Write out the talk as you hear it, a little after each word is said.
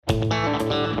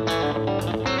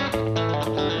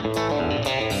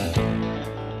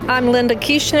I'm Linda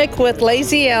Kieschnick with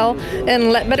Lazy L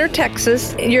in Leadbetter,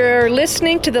 Texas. You're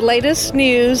listening to the latest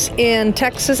news in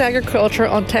Texas agriculture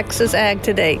on Texas Ag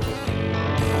Today.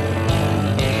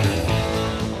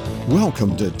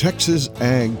 Welcome to Texas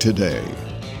Ag Today,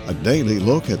 a daily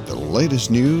look at the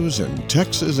latest news in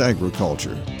Texas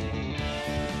agriculture.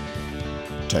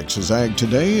 Texas Ag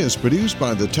Today is produced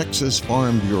by the Texas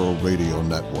Farm Bureau Radio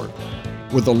Network,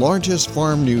 with the largest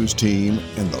farm news team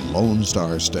in the Lone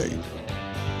Star State.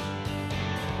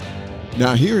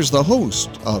 Now here's the host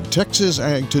of Texas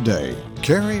Ag Today,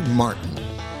 Carrie Martin.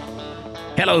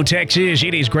 Hello, Texas.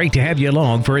 It is great to have you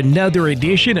along for another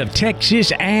edition of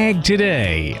Texas Ag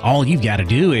Today. All you've got to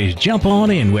do is jump on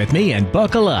in with me and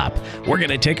buckle up. We're going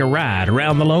to take a ride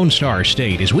around the Lone Star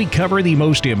State as we cover the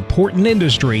most important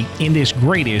industry in this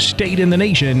greatest state in the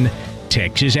nation,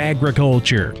 Texas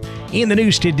agriculture. In the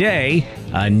news today,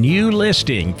 a new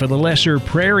listing for the lesser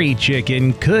prairie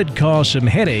chicken could cause some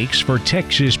headaches for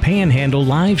Texas Panhandle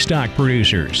livestock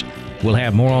producers. We'll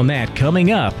have more on that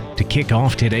coming up to kick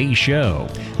off today's show.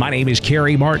 My name is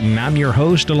Carrie Martin. I'm your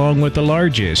host along with the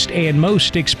largest and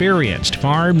most experienced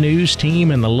farm news team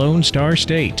in the Lone Star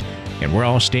State. And we're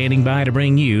all standing by to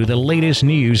bring you the latest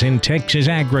news in Texas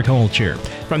agriculture,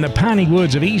 from the piney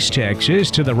woods of East Texas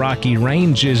to the rocky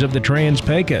ranges of the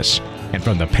Trans-Pecos, and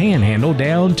from the Panhandle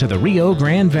down to the Rio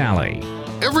Grande Valley.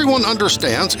 Everyone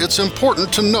understands it's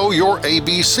important to know your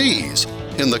ABCs.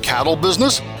 In the cattle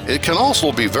business, it can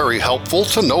also be very helpful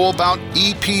to know about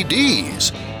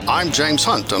EPDs. I'm James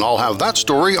Hunt, and I'll have that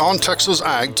story on Texas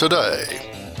Ag Today.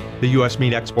 The U.S.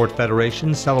 Meat Export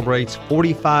Federation celebrates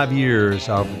 45 years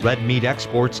of red meat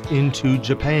exports into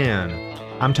Japan.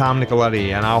 I'm Tom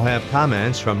Nicoletti, and I'll have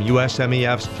comments from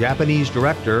USMEF's Japanese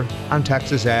director on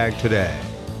Texas Ag Today.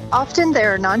 Often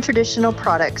there are non-traditional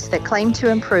products that claim to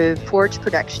improve forage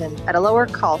production at a lower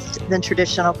cost than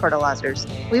traditional fertilizers.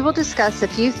 We will discuss a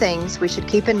few things we should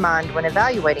keep in mind when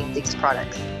evaluating these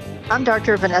products. I'm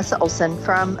Dr. Vanessa Olson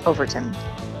from Overton.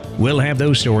 We'll have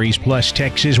those stories plus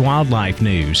Texas wildlife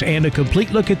news and a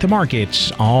complete look at the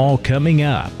markets all coming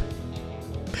up.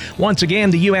 Once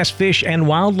again, the U.S. Fish and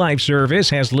Wildlife Service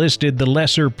has listed the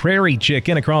lesser prairie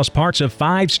chicken across parts of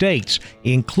 5 states,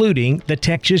 including the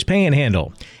Texas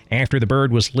Panhandle. After the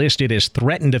bird was listed as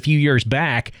threatened a few years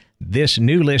back, this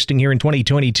new listing here in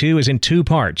 2022 is in 2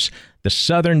 parts. The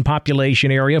southern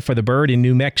population area for the bird in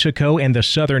New Mexico and the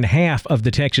southern half of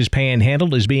the Texas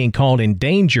Panhandle is being called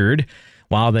endangered,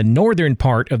 while the northern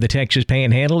part of the Texas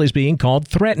Panhandle is being called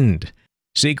threatened.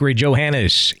 Sigrid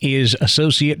Johannes is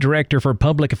Associate Director for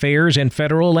Public Affairs and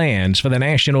Federal Lands for the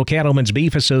National Cattlemen's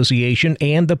Beef Association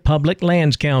and the Public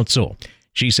Lands Council.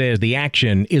 She says the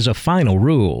action is a final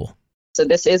rule. So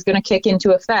this is going to kick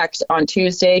into effect on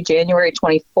Tuesday, January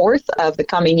 24th of the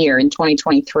coming year in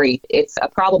 2023. It's a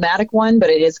problematic one, but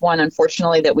it is one,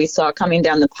 unfortunately, that we saw coming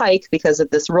down the pike because of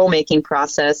this rulemaking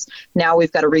process. Now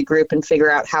we've got to regroup and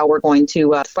figure out how we're going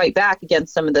to fight back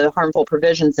against some of the harmful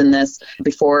provisions in this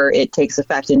before it takes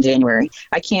effect in January.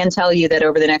 I can tell you that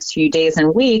over the next few days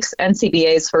and weeks,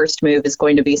 NCBA's first move is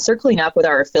going to be circling up with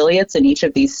our affiliates in each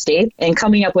of these states and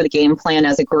coming up with a game plan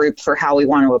as a group for how we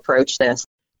want to approach this.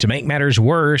 To make matters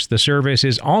worse, the service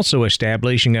is also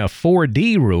establishing a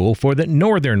 4D rule for the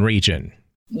northern region.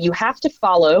 You have to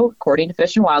follow, according to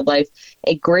Fish and Wildlife,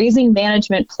 a grazing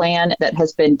management plan that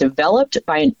has been developed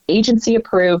by an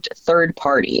agency-approved third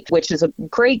party, which is a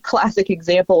great classic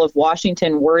example of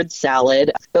Washington word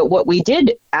salad. But what we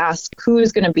did ask, who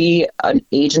is going to be an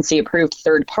agency-approved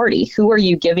third party? Who are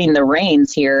you giving the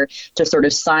reins here to sort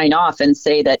of sign off and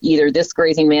say that either this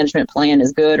grazing management plan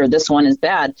is good or this one is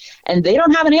bad? And they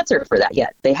don't have an answer for that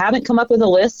yet. They haven't come up with a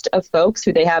list of folks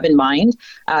who they have in mind.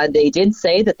 They did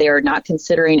say that they are not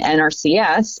considering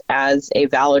NRCS as a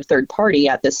valid third party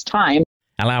at this time.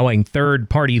 Allowing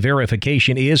third-party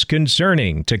verification is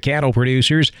concerning to cattle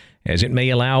producers, as it may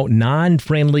allow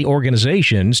non-friendly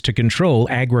organizations to control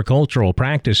agricultural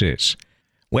practices.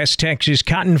 West Texas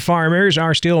cotton farmers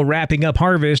are still wrapping up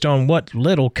harvest on what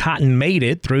little cotton made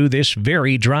it through this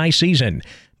very dry season.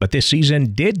 But this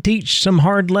season did teach some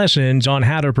hard lessons on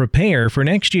how to prepare for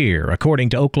next year, according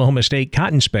to Oklahoma State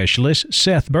cotton specialist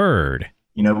Seth Bird.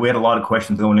 You know, we had a lot of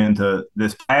questions going into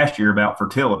this past year about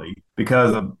fertility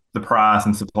because of the price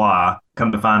and supply.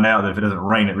 Come to find out that if it doesn't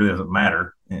rain, it really doesn't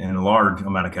matter in a large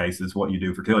amount of cases what you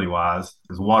do fertility-wise,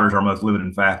 because water is our most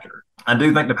limiting factor. I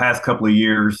do think the past couple of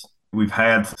years, we've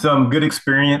had some good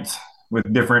experience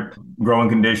with different growing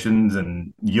conditions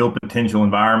and yield potential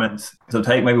environments. So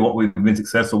take maybe what we've been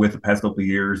successful with the past couple of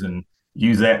years and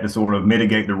use that to sort of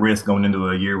mitigate the risk going into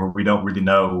a year where we don't really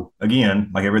know, again,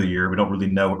 like every other year, we don't really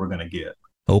know what we're going to get.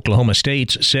 Oklahoma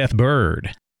State's Seth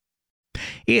Bird.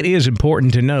 It is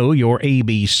important to know your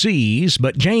ABCs,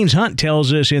 but James Hunt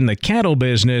tells us in the cattle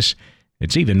business,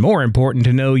 it's even more important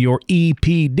to know your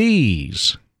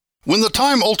EPDs. When the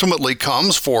time ultimately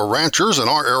comes for ranchers in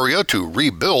our area to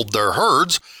rebuild their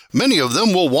herds, many of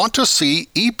them will want to see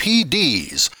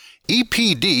EPDs.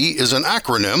 EPD is an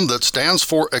acronym that stands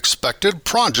for Expected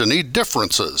Progeny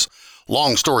Differences.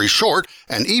 Long story short,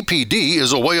 an EPD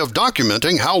is a way of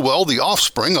documenting how well the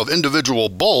offspring of individual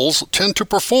bulls tend to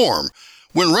perform.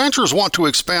 When ranchers want to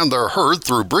expand their herd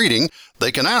through breeding,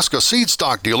 they can ask a seed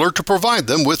stock dealer to provide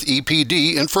them with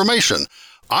EPD information.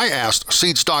 I asked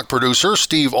seed stock producer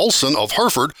Steve Olson of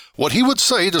Hereford what he would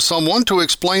say to someone to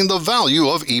explain the value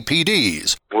of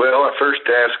EPDs. Well, I first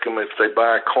ask them if they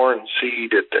buy corn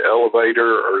seed at the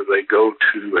elevator or they go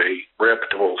to a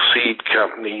reputable seed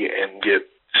company and get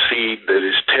seed that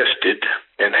is tested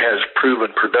and has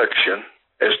proven production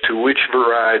as to which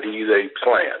variety they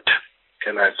plant.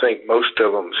 And I think most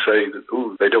of them say that,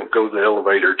 they don't go to the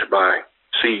elevator to buy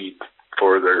seed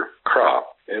for their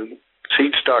crop. And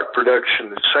seed stock production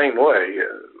the same way.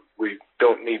 We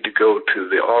don't need to go to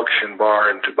the auction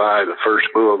barn to buy the first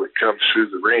bull that comes through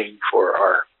the ring for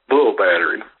our bull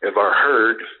battery of our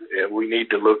herd. And we need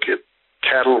to look at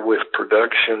cattle with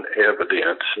production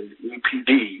evidence, and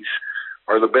EPDs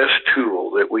are the best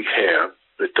tool that we have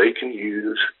that they can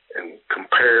use and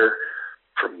compare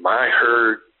from my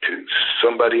herd to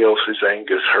somebody else's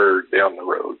Angus herd down the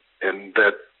road. And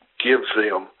that gives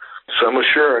them some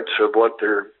assurance of what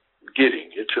they're getting.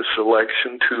 It's a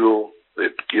selection tool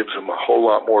that gives them a whole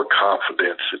lot more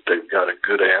confidence that they've got a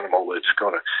good animal that's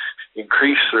going to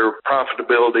increase their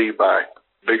profitability by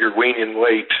bigger weaning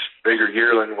weights, bigger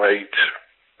yearling weights,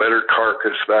 better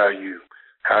carcass value,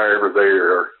 however they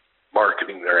are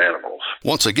marketing their animals.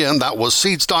 Once again, that was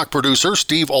seed stock producer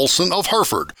Steve Olson of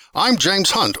Hereford. I'm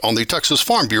James Hunt on the Texas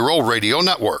Farm Bureau Radio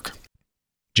Network.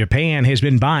 Japan has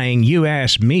been buying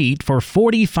U.S. meat for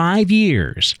 45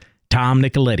 years. Tom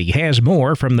Nicoletti has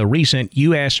more from the recent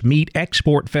U.S. Meat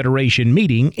Export Federation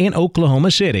meeting in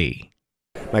Oklahoma City.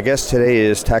 My guest today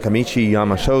is Takemichi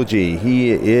Yamasoji.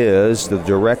 He is the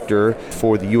director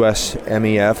for the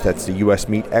USMEF, that's the U.S.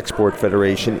 Meat Export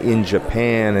Federation in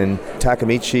Japan. And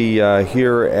Takemichi,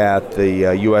 here at the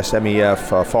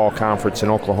USMEF Fall Conference in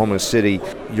Oklahoma City,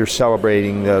 you're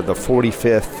celebrating the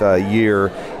 45th year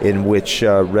in which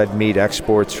red meat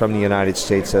exports from the United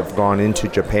States have gone into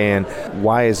Japan.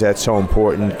 Why is that so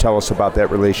important? Tell us about that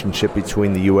relationship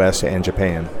between the U.S. and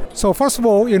Japan. So first of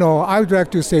all, I would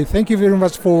like to say thank you very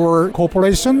much for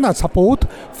cooperation and support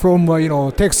from,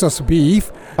 Texas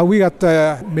Beef. We got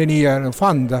many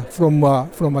fund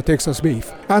from Texas Beef.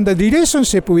 And the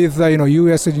relationship with,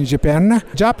 U.S. and Japan,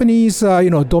 Japanese,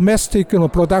 domestic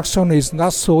production is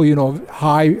not so,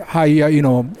 high,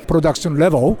 production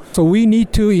level. So we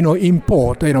need to,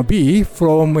 import, beef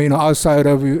from, outside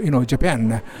of,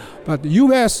 Japan. But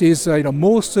U.S. is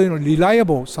most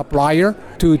reliable supplier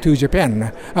to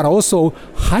Japan, and also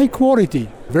high quality,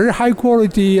 very high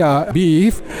quality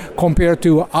beef compared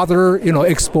to other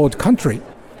export country.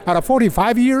 At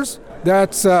 45 years,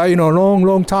 that's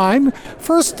long time.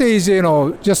 First stage,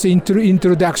 just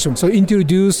introduction, so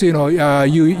introduce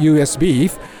U.S.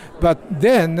 beef, but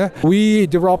then we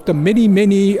developed many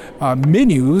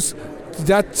menus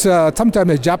that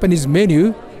sometimes a Japanese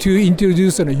menu to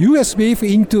introduce U.S. beef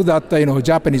into that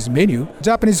Japanese menu.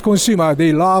 Japanese consumer,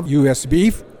 they love U.S.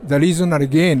 beef. The reason,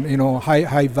 again,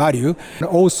 high value, and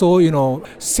also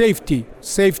safety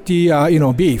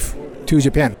beef to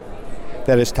Japan.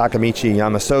 That is Takemichi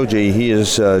Yamasoji. He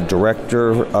is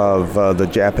director of the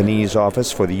Japanese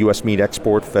office for the U.S. Meat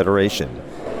Export Federation.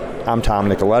 I'm Tom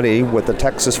Nicoletti with the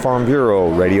Texas Farm Bureau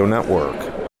Radio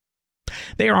Network.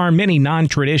 There are many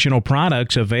non-traditional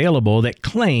products available that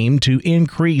claim to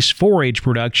increase forage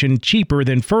production cheaper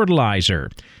than fertilizer.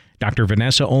 Dr.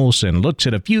 Vanessa Olson looks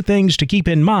at a few things to keep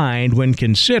in mind when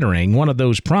considering one of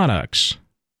those products.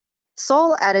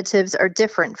 Soil additives are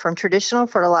different from traditional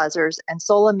fertilizers and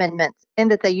soil amendments in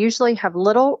that they usually have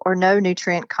little or no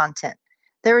nutrient content.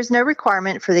 There is no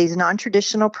requirement for these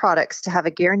non-traditional products to have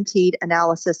a guaranteed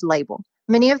analysis label.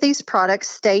 Many of these products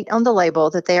state on the label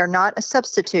that they are not a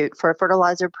substitute for a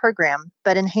fertilizer program,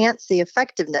 but enhance the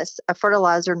effectiveness of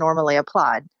fertilizer normally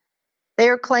applied. They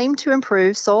are claimed to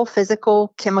improve soil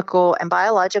physical, chemical, and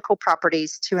biological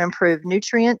properties to improve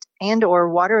nutrient and/or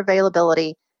water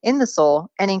availability in the soil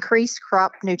and increase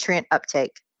crop nutrient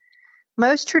uptake.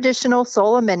 Most traditional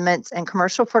soil amendments and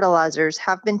commercial fertilizers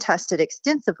have been tested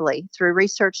extensively through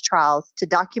research trials to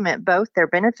document both their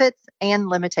benefits and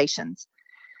limitations.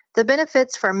 The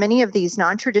benefits for many of these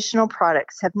non-traditional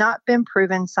products have not been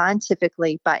proven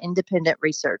scientifically by independent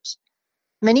research.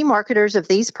 Many marketers of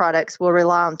these products will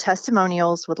rely on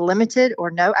testimonials with limited or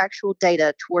no actual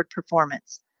data toward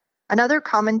performance. Another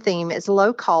common theme is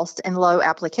low cost and low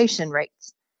application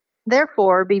rates.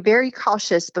 Therefore, be very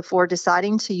cautious before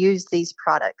deciding to use these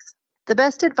products. The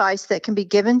best advice that can be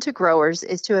given to growers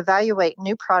is to evaluate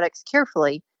new products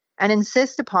carefully and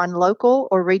insist upon local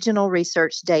or regional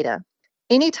research data.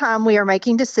 Anytime we are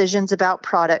making decisions about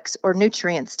products or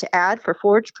nutrients to add for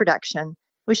forage production,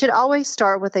 we should always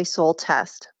start with a soil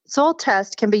test. Soil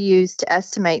tests can be used to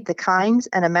estimate the kinds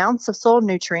and amounts of soil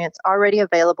nutrients already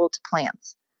available to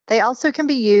plants. They also can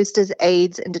be used as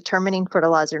aids in determining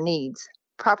fertilizer needs.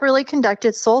 Properly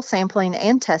conducted soil sampling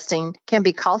and testing can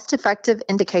be cost-effective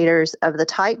indicators of the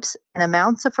types and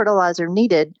amounts of fertilizer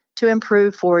needed to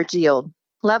improve forage yield.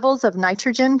 Levels of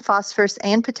nitrogen, phosphorus,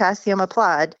 and potassium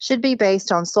applied should be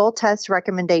based on soil test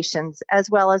recommendations as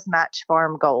well as match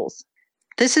farm goals.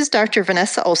 This is Dr.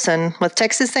 Vanessa Olson with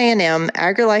Texas A&M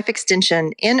AgriLife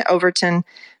Extension in Overton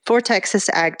for Texas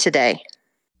Ag Today.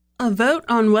 A vote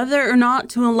on whether or not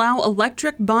to allow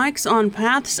electric bikes on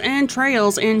paths and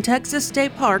trails in Texas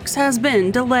state parks has been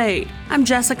delayed. I'm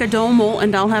Jessica Domel,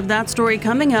 and I'll have that story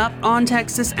coming up on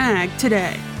Texas Ag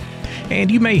Today. And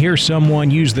you may hear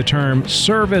someone use the term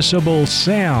serviceable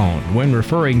sound when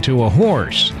referring to a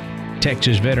horse.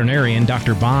 Texas veterinarian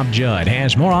Dr. Bob Judd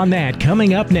has more on that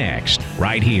coming up next,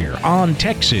 right here on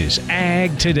Texas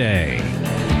Ag Today.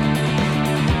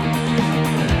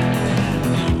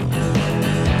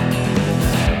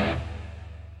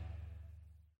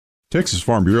 Texas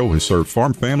Farm Bureau has served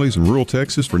farm families in rural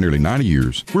Texas for nearly 90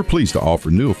 years. We're pleased to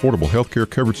offer new affordable health care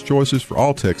coverage choices for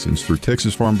all Texans through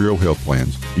Texas Farm Bureau health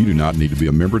plans. You do not need to be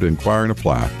a member to inquire and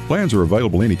apply. Plans are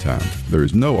available anytime. There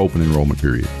is no open enrollment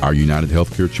period. Our United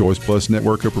Healthcare Choice Plus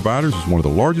network of providers is one of the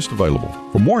largest available.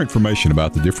 For more information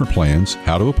about the different plans,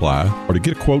 how to apply, or to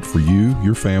get a quote for you,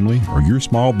 your family, or your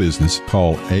small business,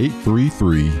 call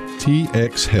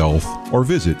 833-TX-HEALTH or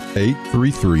visit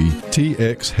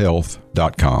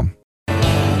 833txhealth.com.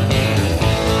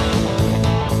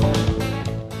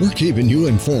 We're keeping you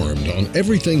informed on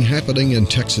everything happening in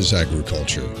Texas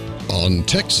agriculture on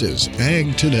Texas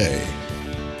Ag Today.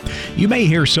 You may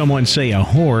hear someone say a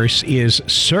horse is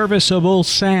serviceable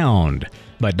sound,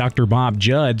 but Dr. Bob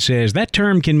Judd says that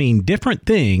term can mean different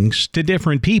things to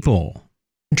different people.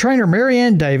 Trainer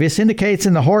Marianne Davis indicates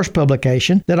in the horse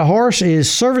publication that a horse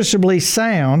is serviceably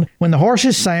sound when the horse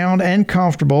is sound and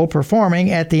comfortable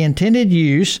performing at the intended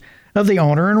use of the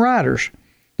owner and riders.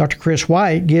 Dr. Chris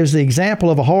White gives the example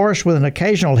of a horse with an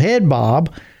occasional head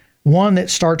bob, one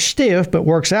that starts stiff but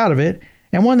works out of it,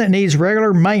 and one that needs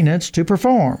regular maintenance to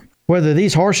perform. Whether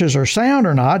these horses are sound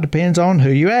or not depends on who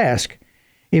you ask.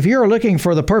 If you're looking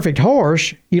for the perfect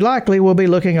horse, you likely will be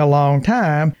looking a long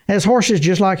time, as horses,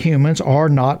 just like humans, are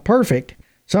not perfect.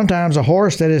 Sometimes a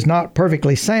horse that is not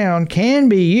perfectly sound can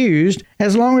be used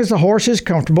as long as the horse is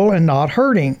comfortable and not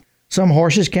hurting. Some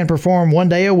horses can perform one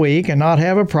day a week and not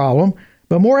have a problem,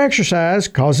 but more exercise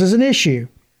causes an issue.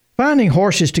 Finding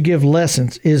horses to give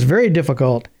lessons is very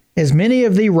difficult, as many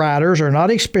of the riders are not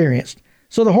experienced,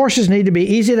 so the horses need to be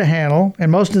easy to handle,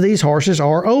 and most of these horses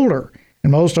are older.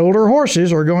 And most older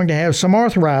horses are going to have some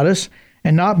arthritis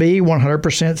and not be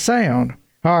 100% sound.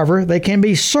 However, they can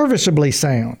be serviceably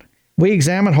sound. We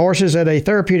examine horses at a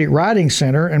therapeutic riding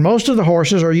center, and most of the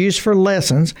horses are used for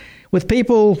lessons with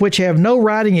people which have no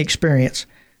riding experience,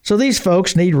 so these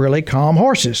folks need really calm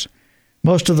horses.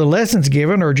 Most of the lessons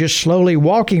given are just slowly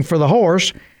walking for the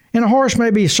horse, and a horse may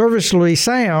be serviceably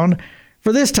sound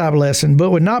for this type of lesson,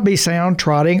 but would not be sound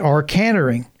trotting or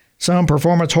cantering. Some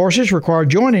performance horses require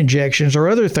joint injections or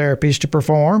other therapies to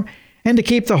perform and to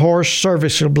keep the horse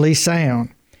serviceably sound.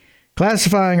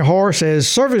 Classifying a horse as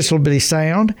serviceably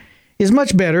sound is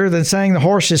much better than saying the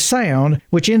horse is sound,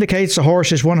 which indicates the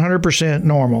horse is 100%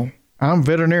 normal. I'm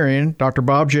veterinarian Dr.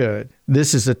 Bob Judd.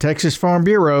 This is the Texas Farm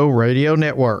Bureau Radio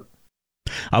Network.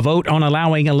 A vote on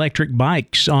allowing electric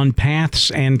bikes on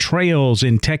paths and trails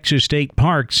in Texas state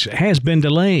parks has been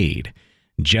delayed.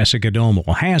 Jessica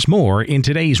Domel has more in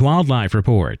today's Wildlife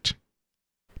Report.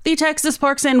 The Texas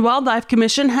Parks and Wildlife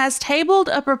Commission has tabled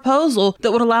a proposal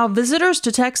that would allow visitors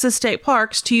to Texas state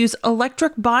parks to use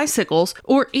electric bicycles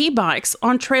or e-bikes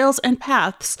on trails and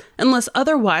paths unless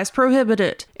otherwise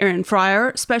prohibited. Aaron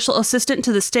Fryer, special assistant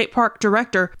to the state park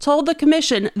director, told the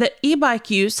commission that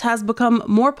e-bike use has become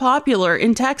more popular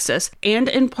in Texas and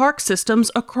in park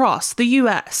systems across the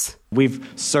U.S. We've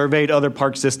surveyed other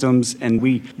park systems, and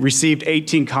we received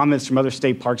 18 comments from other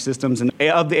state park systems. And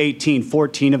of the 18,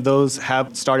 14 of those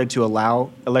have started to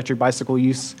allow electric bicycle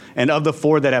use. And of the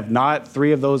 4 that have not,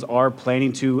 3 of those are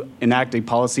planning to enact a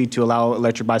policy to allow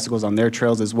electric bicycles on their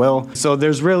trails as well. So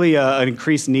there's really an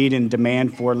increased need and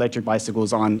demand for electric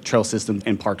bicycles on trail systems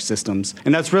and park systems.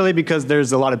 And that's really because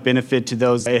there's a lot of benefit to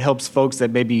those. It helps folks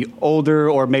that may be older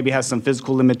or maybe have some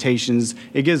physical limitations.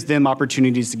 It gives them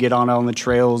opportunities to get on the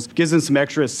trails, gives them some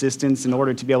extra assistance in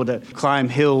order to be able to climb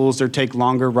hills or take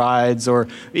longer rides or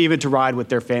even to ride with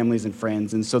their families and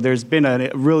friends. And so there's been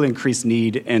a real increased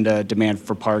need and a demand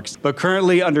for parks. But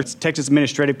currently under Texas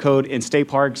Administrative Code in state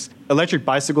parks, electric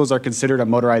bicycles are considered a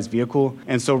motorized vehicle.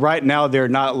 And so right now they're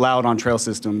not allowed on trail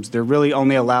systems. They're really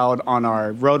only allowed on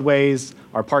our roadways,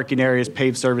 our parking areas,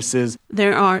 paved surfaces.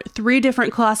 There are 3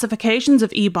 different classifications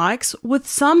of e-bikes, with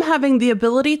some having the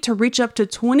ability to reach up to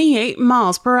 28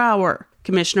 miles per hour.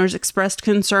 Commissioners expressed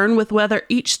concern with whether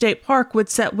each state park would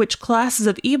set which classes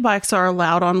of e-bikes are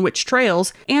allowed on which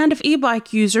trails, and if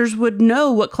e-bike users would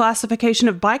know what classification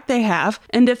of bike they have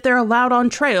and if they're allowed on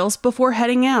trails before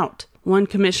heading out. One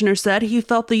commissioner said he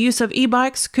felt the use of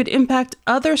e-bikes could impact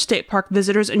other state park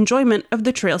visitors' enjoyment of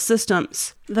the trail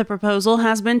systems. The proposal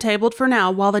has been tabled for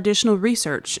now while additional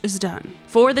research is done.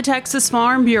 For the Texas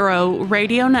Farm Bureau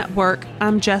Radio Network,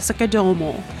 I'm Jessica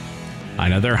Domel.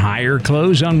 Another higher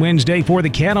close on Wednesday for the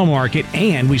cattle market,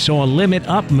 and we saw a limit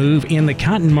up move in the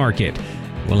cotton market.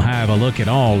 We'll have a look at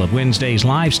all of Wednesday's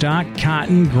livestock,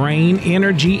 cotton, grain,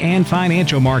 energy, and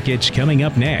financial markets coming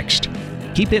up next.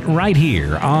 Keep it right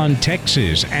here on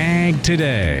Texas Ag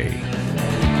Today.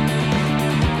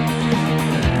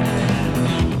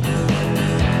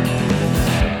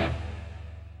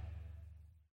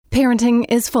 Parenting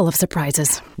is full of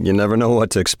surprises. You never know what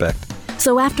to expect.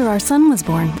 So after our son was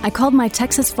born, I called my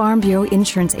Texas Farm Bureau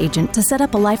insurance agent to set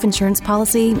up a life insurance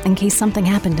policy in case something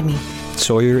happened to me.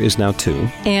 Sawyer is now 2.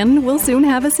 And we'll soon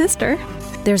have a sister.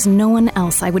 There's no one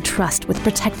else I would trust with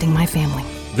protecting my family.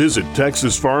 Visit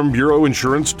Texas Farm Bureau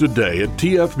Insurance today at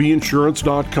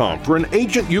tfbinsurance.com for an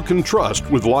agent you can trust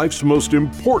with life's most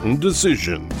important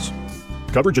decisions.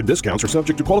 Coverage and discounts are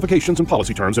subject to qualifications and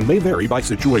policy terms and may vary by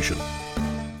situation.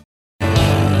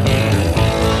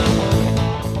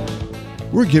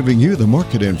 We're giving you the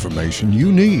market information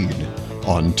you need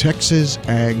on Texas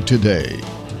Ag Today.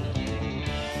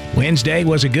 Wednesday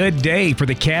was a good day for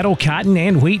the cattle, cotton,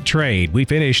 and wheat trade. We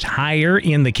finished higher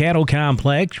in the cattle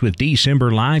complex with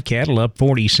December live cattle up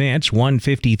 40 cents,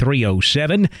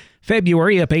 153.07.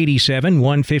 February up 87,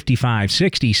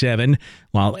 155.67,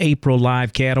 while April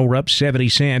live cattle were up 70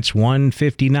 cents,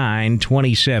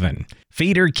 159.27.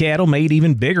 Feeder cattle made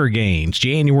even bigger gains.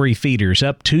 January feeders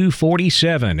up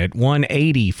 2.47 at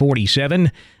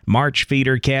 180.47. March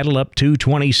feeder cattle up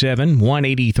 2.27,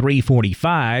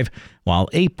 183.45, while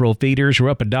April feeders were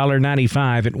up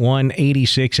 $1.95 at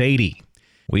 186.80.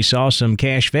 We saw some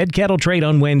cash-fed cattle trade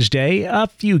on Wednesday. A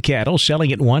few cattle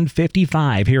selling at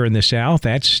 $155 here in the South.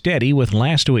 That's steady with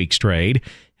last week's trade.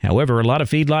 However, a lot of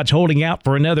feedlots holding out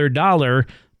for another $1,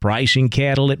 pricing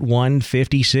cattle at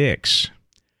 $156.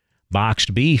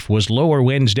 Boxed beef was lower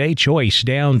Wednesday. Choice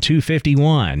down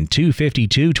 $2.51,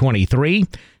 $252.23.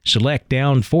 Select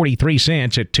down 43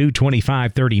 cents at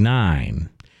 $225.39.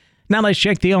 Now let's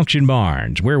check the auction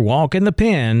barns. We're walking the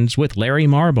pens with Larry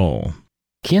Marble.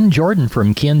 Ken Jordan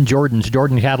from Ken Jordan's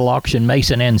Jordan Cattle Auction,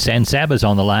 Mason and San Saba's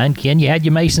on the line. Ken, you had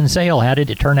your Mason sale. How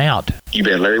did it turn out? You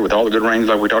bet, Larry. With all the good rains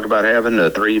like we talked about having,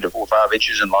 3 to 4 or 5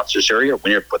 inches in lots of this area,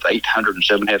 we ended up with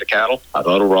 807 head of cattle. I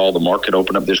thought overall the market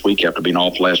opened up this week after being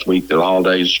off last week. The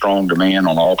holidays, strong demand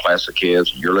on all classes of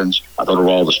calves and yearlings. I thought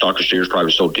overall the stocker steers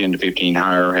probably sold 10 to 15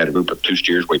 higher. Had a group of 2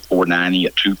 steers weighed 490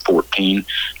 at 214, a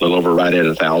little over right at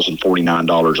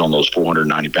 $1,049 on those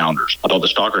 490 pounders. I thought the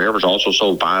stocker heifers also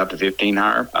sold 5 to 15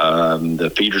 higher. The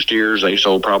feeder steers, they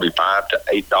sold probably $5 to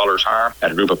 $8 higher.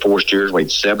 Had a group of 4 steers weighed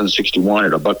 761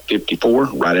 at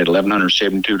 $1.54, right at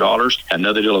 $1,172.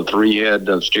 Another deal of 3 head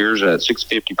of steers at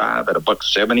 $655 at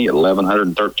 $1.70 at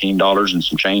 $1,113 and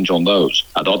some change on those.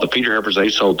 I thought the feeder heifers, they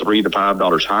sold $3 to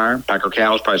 $5 higher. Packer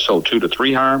cows probably sold 2 to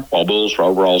 3 higher, while bulls were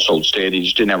overall sold steady.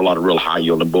 Just didn't have a lot of real high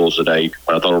yielding bulls today,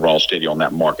 but I thought overall steady on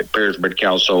that market. Pairs bred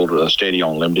cows sold steady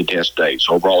on limited test days.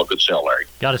 So overall a good sale, Larry.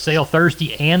 Got a sale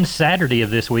Thursday and Saturday of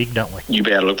this week, don't we? You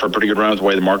better look for a pretty good run with the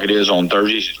way the market is on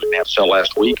Thursdays. We didn't have to sell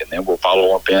last week, and then we'll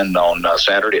follow up in on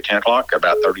Saturday at 10 o'clock,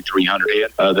 about 3,300 head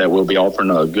that we'll be offering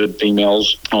good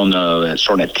females on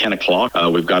starting at 10 o'clock.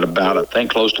 We've got about, I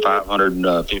think, close to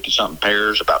 550-something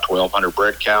pairs, about 1,200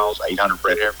 bred cows, 800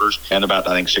 bred heifers, and about,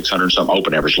 I think, 600 100 and something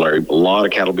open average, Larry. A lot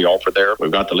of cattle be offered there.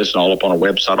 We've got the listing all up on our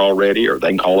website already, or they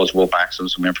can call us. We'll fax them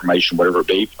some information, whatever it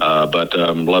be. But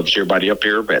love to see everybody up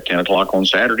here at 10 o'clock on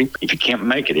Saturday. If you can't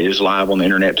make it, it is live on the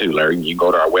internet too, Larry. You can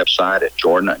go to our website at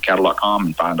jordan.cattle.com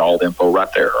and find all the info right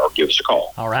there, or give us a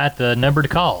call. All right, the number to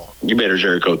call. You better,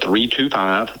 area code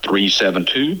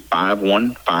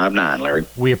 325-372-5159, Larry.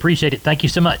 We appreciate it. Thank you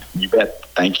so much. You bet.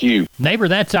 Thank you. Neighbor,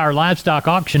 that's our livestock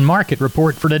auction market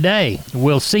report for today.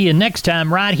 We'll see you next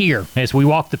time right here as we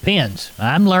walk the pens.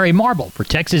 I'm Larry Marble for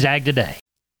Texas Ag Today.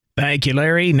 Thank you,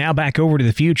 Larry. Now back over to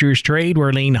the futures trade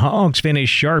where lean hogs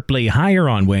finished sharply higher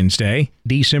on Wednesday.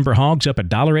 December hogs up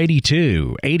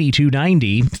 $1.82,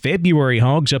 $82.90. February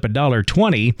hogs up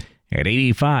 $1.20 at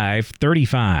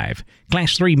 $85.35.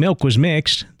 Class 3 milk was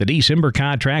mixed. The December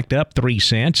contract up 3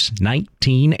 cents,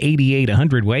 $19.88 a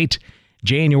hundredweight.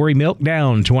 January milk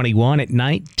down 21 at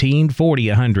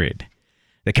 $19.40 a hundred.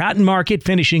 The cotton market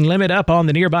finishing limit up on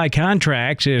the nearby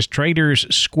contracts as traders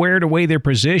squared away their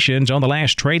positions on the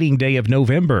last trading day of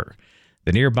November.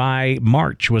 The nearby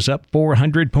March was up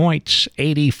 400 points,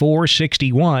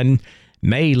 84.61.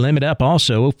 May limit up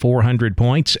also 400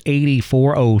 points,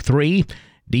 84.03.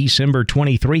 December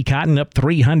 23 cotton up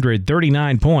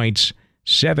 339 points,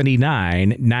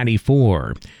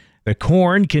 79.94. The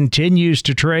corn continues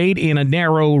to trade in a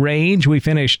narrow range. We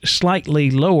finished slightly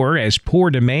lower as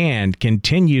poor demand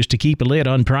continues to keep a lid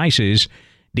on prices.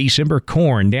 December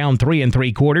corn down 3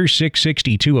 3/4,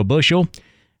 $6.62 a bushel.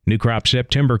 New crop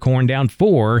September corn down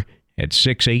 4 at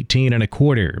 $6.18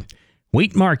 1/4.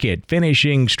 Wheat market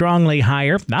finishing strongly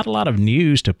higher. Not a lot of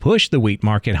news to push the wheat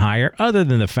market higher other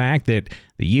than the fact that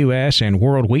the U.S. and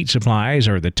world wheat supplies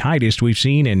are the tightest we've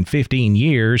seen in 15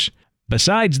 years.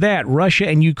 Besides that, Russia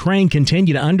and Ukraine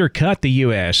continue to undercut the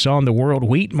U.S. on the world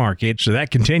wheat market, so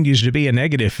that continues to be a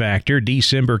negative factor.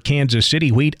 December Kansas City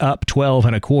wheat up 12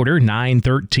 1/4,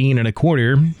 9.13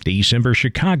 1/4. December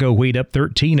Chicago wheat up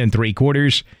 13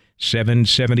 3/4,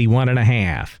 7.71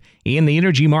 1/2. In the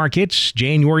energy markets,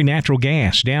 January natural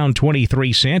gas down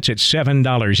 23 cents at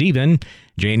 $7 even.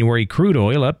 January crude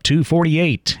oil up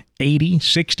 $2.48,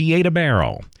 80.68 a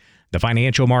barrel. The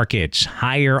financial markets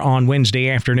higher on Wednesday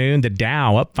afternoon. The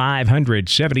Dow up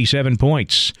 577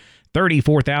 points,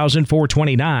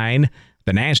 34,429.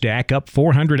 The Nasdaq up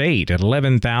 408 at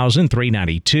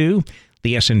 11,392.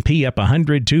 The S&P up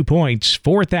 102 points,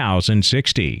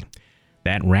 4,060.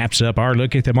 That wraps up our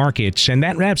look at the markets, and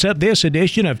that wraps up this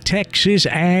edition of Texas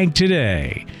Ag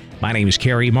Today. My name is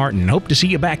Kerry Martin. Hope to see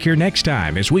you back here next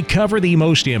time as we cover the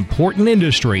most important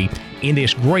industry in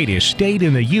this greatest state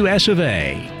in the U.S. of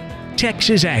A.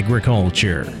 Texas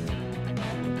agriculture.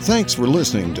 Thanks for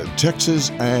listening to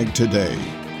Texas Ag Today.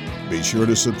 Be sure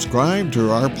to subscribe to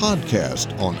our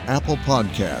podcast on Apple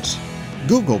Podcasts,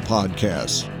 Google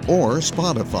Podcasts, or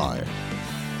Spotify.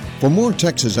 For more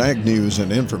Texas Ag news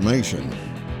and information,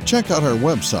 check out our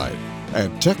website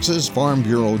at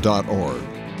texasfarmbureau.org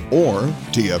or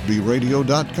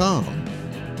tfbradio.com.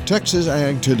 Texas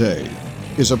Ag Today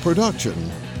is a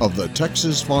production of the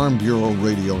Texas Farm Bureau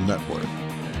Radio Network.